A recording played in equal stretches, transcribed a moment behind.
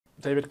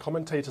David,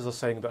 commentators are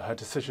saying that her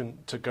decision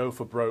to go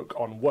for broke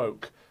on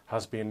woke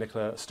has been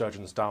Nicola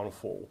Sturgeon's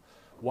downfall.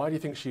 Why do you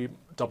think she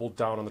doubled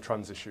down on the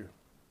trans issue?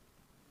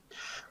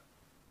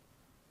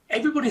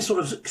 Everybody sort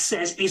of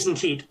says,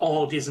 isn't it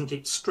odd, isn't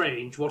it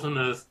strange? What on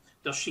earth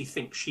does she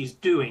think she's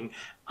doing?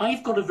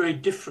 I've got a very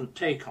different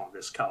take on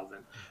this, Calvin.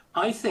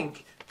 I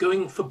think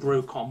going for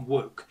broke on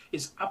woke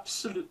is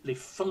absolutely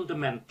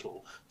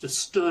fundamental to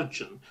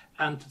Sturgeon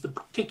and to the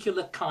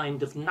particular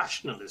kind of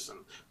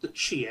nationalism that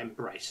she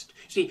embraced.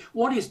 See,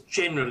 what is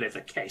generally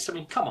the case? I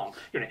mean, come on,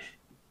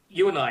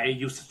 you and I are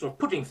used to sort of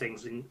putting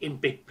things in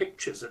big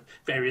pictures at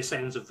various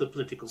ends of the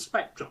political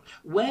spectrum.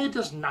 Where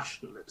does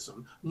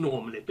nationalism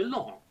normally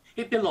belong?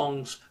 It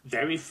belongs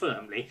very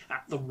firmly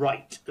at the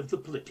right of the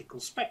political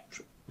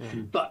spectrum.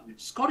 Mm-hmm. But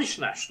Scottish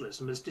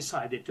nationalism has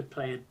decided to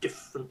play a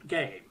different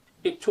game.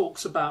 It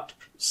talks about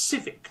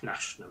civic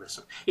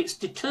nationalism. It's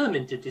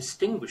determined to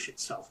distinguish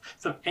itself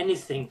from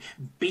anything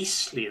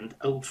beastly and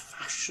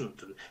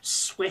old-fashioned and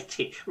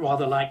sweaty,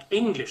 rather like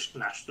English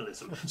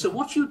nationalism. So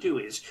what you do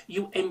is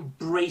you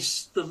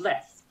embrace the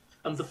left.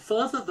 And the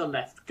further the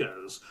left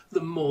goes,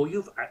 the more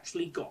you've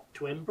actually got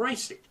to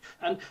embrace it.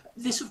 And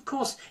this, of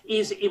course,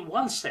 is, in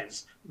one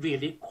sense,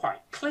 really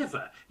quite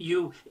clever.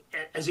 You,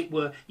 as it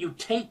were, you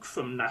take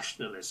from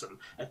nationalism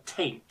a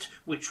taint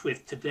which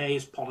with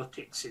today's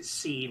politics is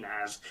seen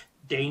as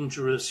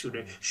dangerous,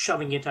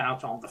 shoving it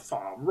out on the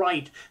far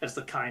right as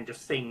the kind of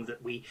thing that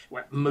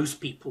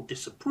most people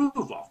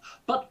disapprove of.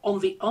 But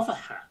on the other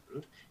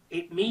hand,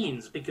 it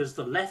means, because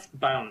the left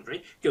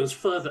boundary goes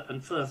further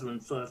and further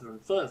and further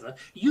and further,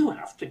 you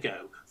have to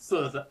go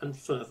further and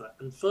further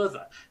and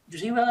further. Do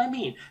you see what I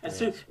mean? And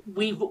so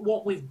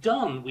what we've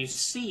done, we've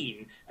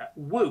seen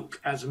woke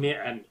as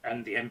mere, and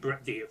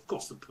of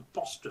course the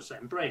preposterous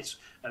embrace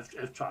of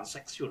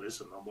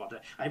transsexualism, and what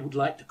I would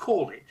like to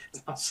call it,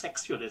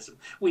 transsexualism.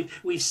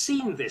 We've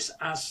seen this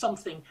as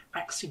something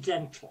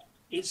accidental.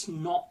 It's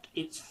not,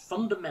 it's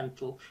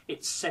fundamental,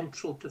 it's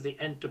central to the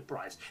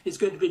enterprise. It's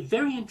going to be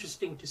very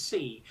interesting to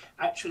see,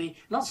 actually,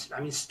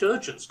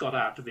 Sturgeon's got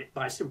out of it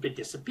by simply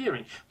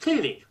disappearing.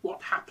 Clearly,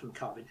 what happened,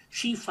 Calvin,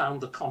 she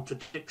found the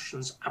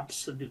contradictions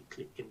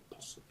absolutely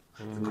impossible.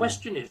 The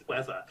question is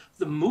whether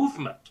the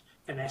movement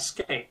can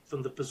escape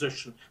from the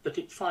position that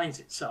it finds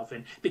itself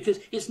in,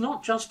 because it's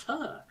not just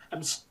her.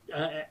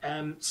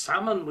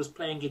 Salmon was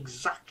playing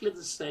exactly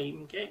the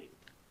same game.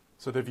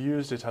 So they've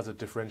used it as a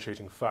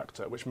differentiating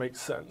factor, which makes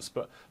sense,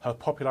 but her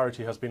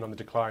popularity has been on the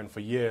decline for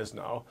years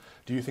now.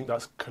 Do you think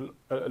that's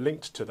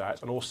linked to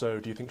that? And also,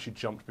 do you think she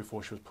jumped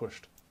before she was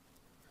pushed?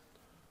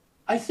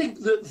 I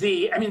think that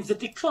the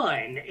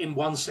decline, in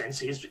one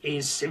sense,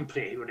 is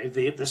simply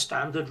the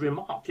standard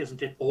remark,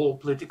 isn't it? All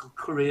political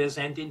careers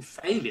end in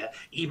failure,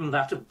 even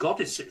that of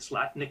goddesses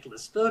like Nicola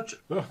Sturgeon.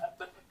 Oh.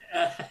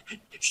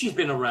 She's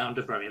been around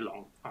a very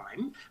long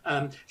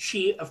time.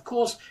 She, of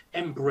course,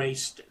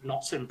 embraced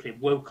not simply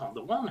woke on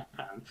the one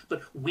hand,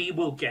 but we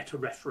will get a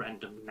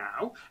referendum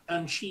now,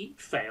 and she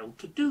failed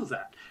to do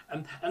that.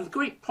 And the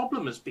great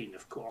problem has been,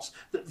 of course,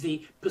 that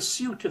the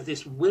pursuit of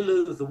this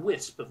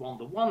will-o'-the-wisp of, on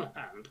the one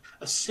hand,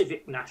 a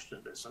civic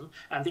nationalism,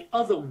 and the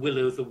other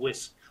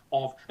will-o'-the-wisp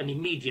of an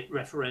immediate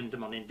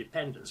referendum on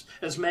independence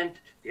has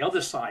meant the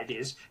other side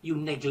is you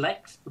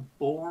neglect the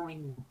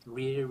boring,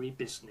 dreary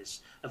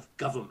business of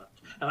government.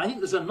 And I think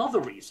there's another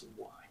reason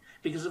why.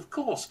 Because, of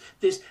course,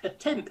 this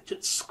attempt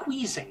at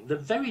squeezing the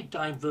very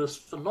diverse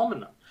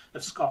phenomenon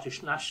of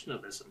Scottish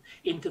nationalism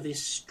into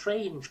this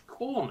strange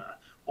corner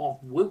of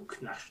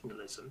woke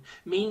nationalism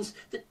means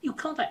that you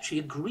can't actually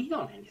agree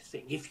on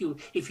anything. If you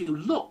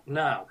look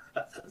now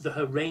at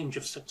her range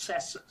of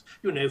successors,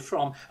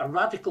 from a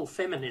radical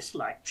feminist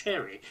like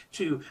Cherry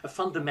to a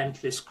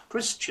fundamentalist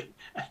Christian,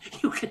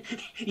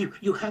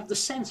 you have the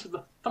sense of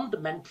a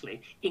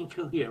fundamentally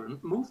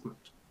incoherent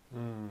movement.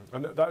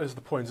 And that is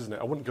the point, isn't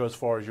it? I wouldn't go as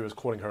far as you as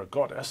calling her a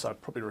goddess.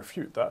 I'd probably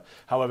refute that.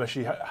 However,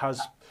 she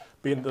has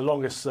been the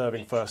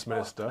longest-serving First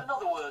Minister.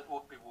 Another word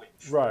would be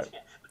witch. Right. Yeah.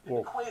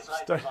 Well,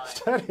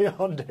 steady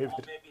on, David.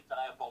 Or maybe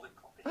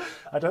diabolical.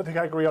 I don't think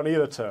I agree on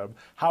either term.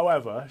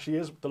 However, she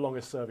is the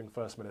longest-serving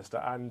First Minister,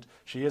 and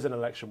she is an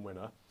election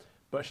winner,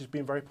 but she's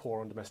been very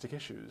poor on domestic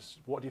issues.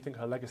 What do you think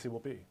her legacy will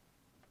be?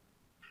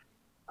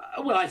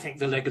 Well, I think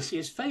the legacy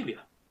is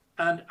failure.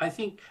 And I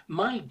think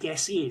my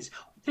guess is,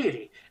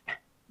 clearly,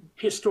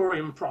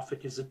 historian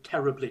prophet is a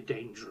terribly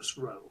dangerous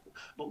role.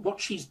 But what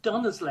she's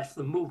done has left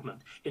the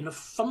movement in a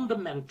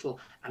fundamental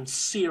and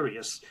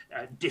serious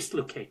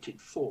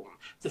dislocated form.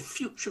 The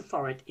future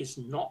for it is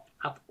not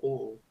at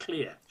all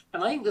clear.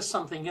 And I think there's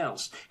something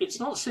else. It's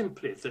not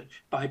simply that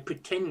by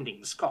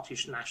pretending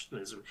Scottish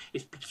nationalism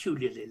is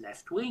peculiarly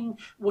left-wing.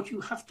 What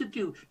you have to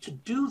do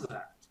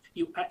that,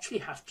 you actually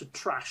have to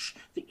trash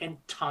the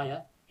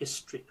entire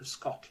history of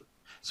Scotland.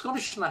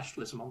 Scottish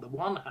nationalism, on the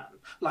one hand,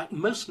 like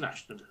most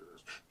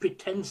nationalisms,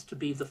 pretends to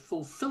be the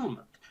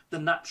fulfilment, the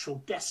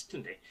natural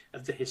destiny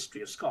of the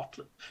history of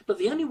Scotland. But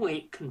the only way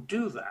it can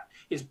do that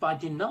is by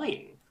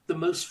denying the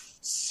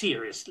most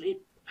seriously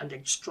and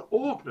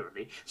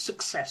extraordinarily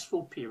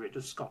successful period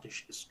of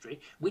Scottish history,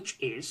 which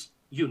is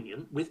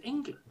union with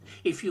England.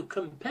 If you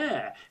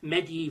compare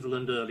medieval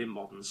and early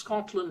modern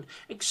Scotland,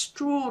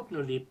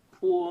 extraordinarily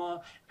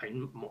poor,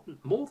 and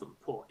more than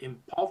poor,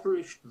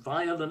 impoverished,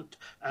 violent,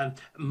 and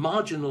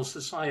marginal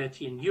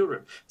society in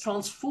Europe,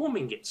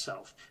 transforming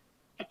itself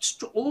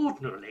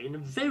extraordinarily in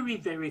very,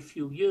 very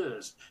few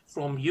years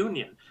from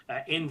union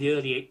in the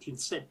early 18th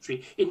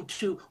century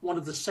into one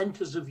of the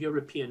centres of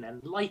European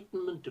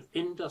enlightenment, of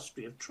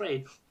industry, of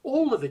trade,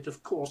 all of it,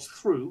 of course,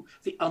 through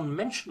the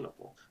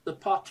unmentionable, the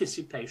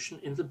participation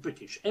in the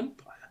British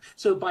Empire.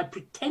 So by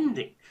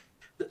pretending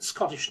that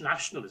Scottish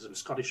nationalism,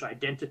 Scottish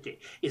identity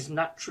is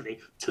naturally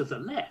to the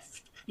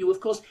left, you, of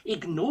course,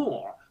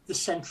 ignore the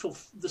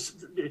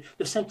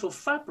central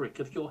fabric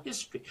of your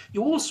history.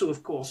 You also,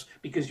 of course,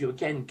 because you're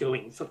again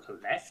going for the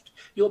left,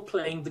 you're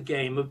playing the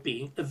game of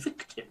being a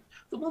victim.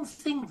 The one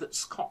thing that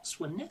Scots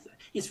were never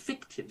is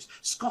victims.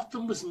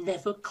 Scotland was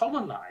never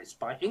colonised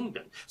by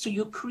England. So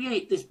you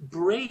create this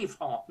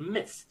Braveheart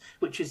myth,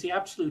 which is the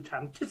absolute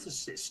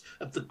antithesis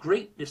of the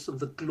greatness and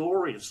the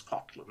glory of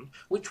Scotland,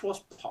 which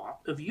was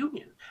part of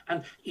Union.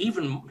 And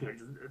even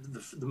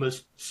the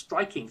most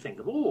striking thing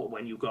of all,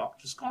 when you go up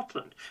to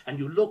Scotland and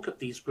you look at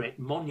these great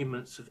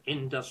monuments of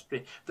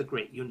industry, the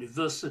great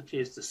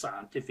universities, the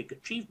scientific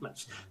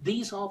achievements,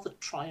 these are the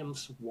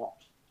triumphs of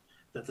what?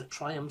 They're the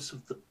triumphs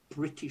of the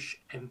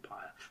British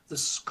Empire. The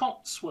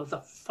Scots were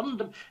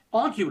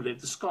arguably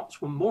the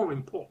Scots were more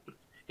important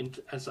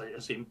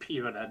as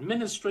imperial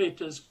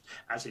administrators,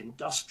 as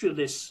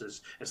industrialists,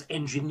 as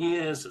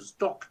engineers, as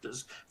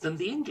doctors, than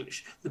the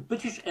English. The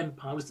British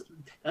Empire was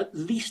at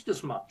least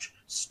as much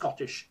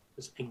Scottish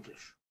as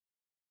English.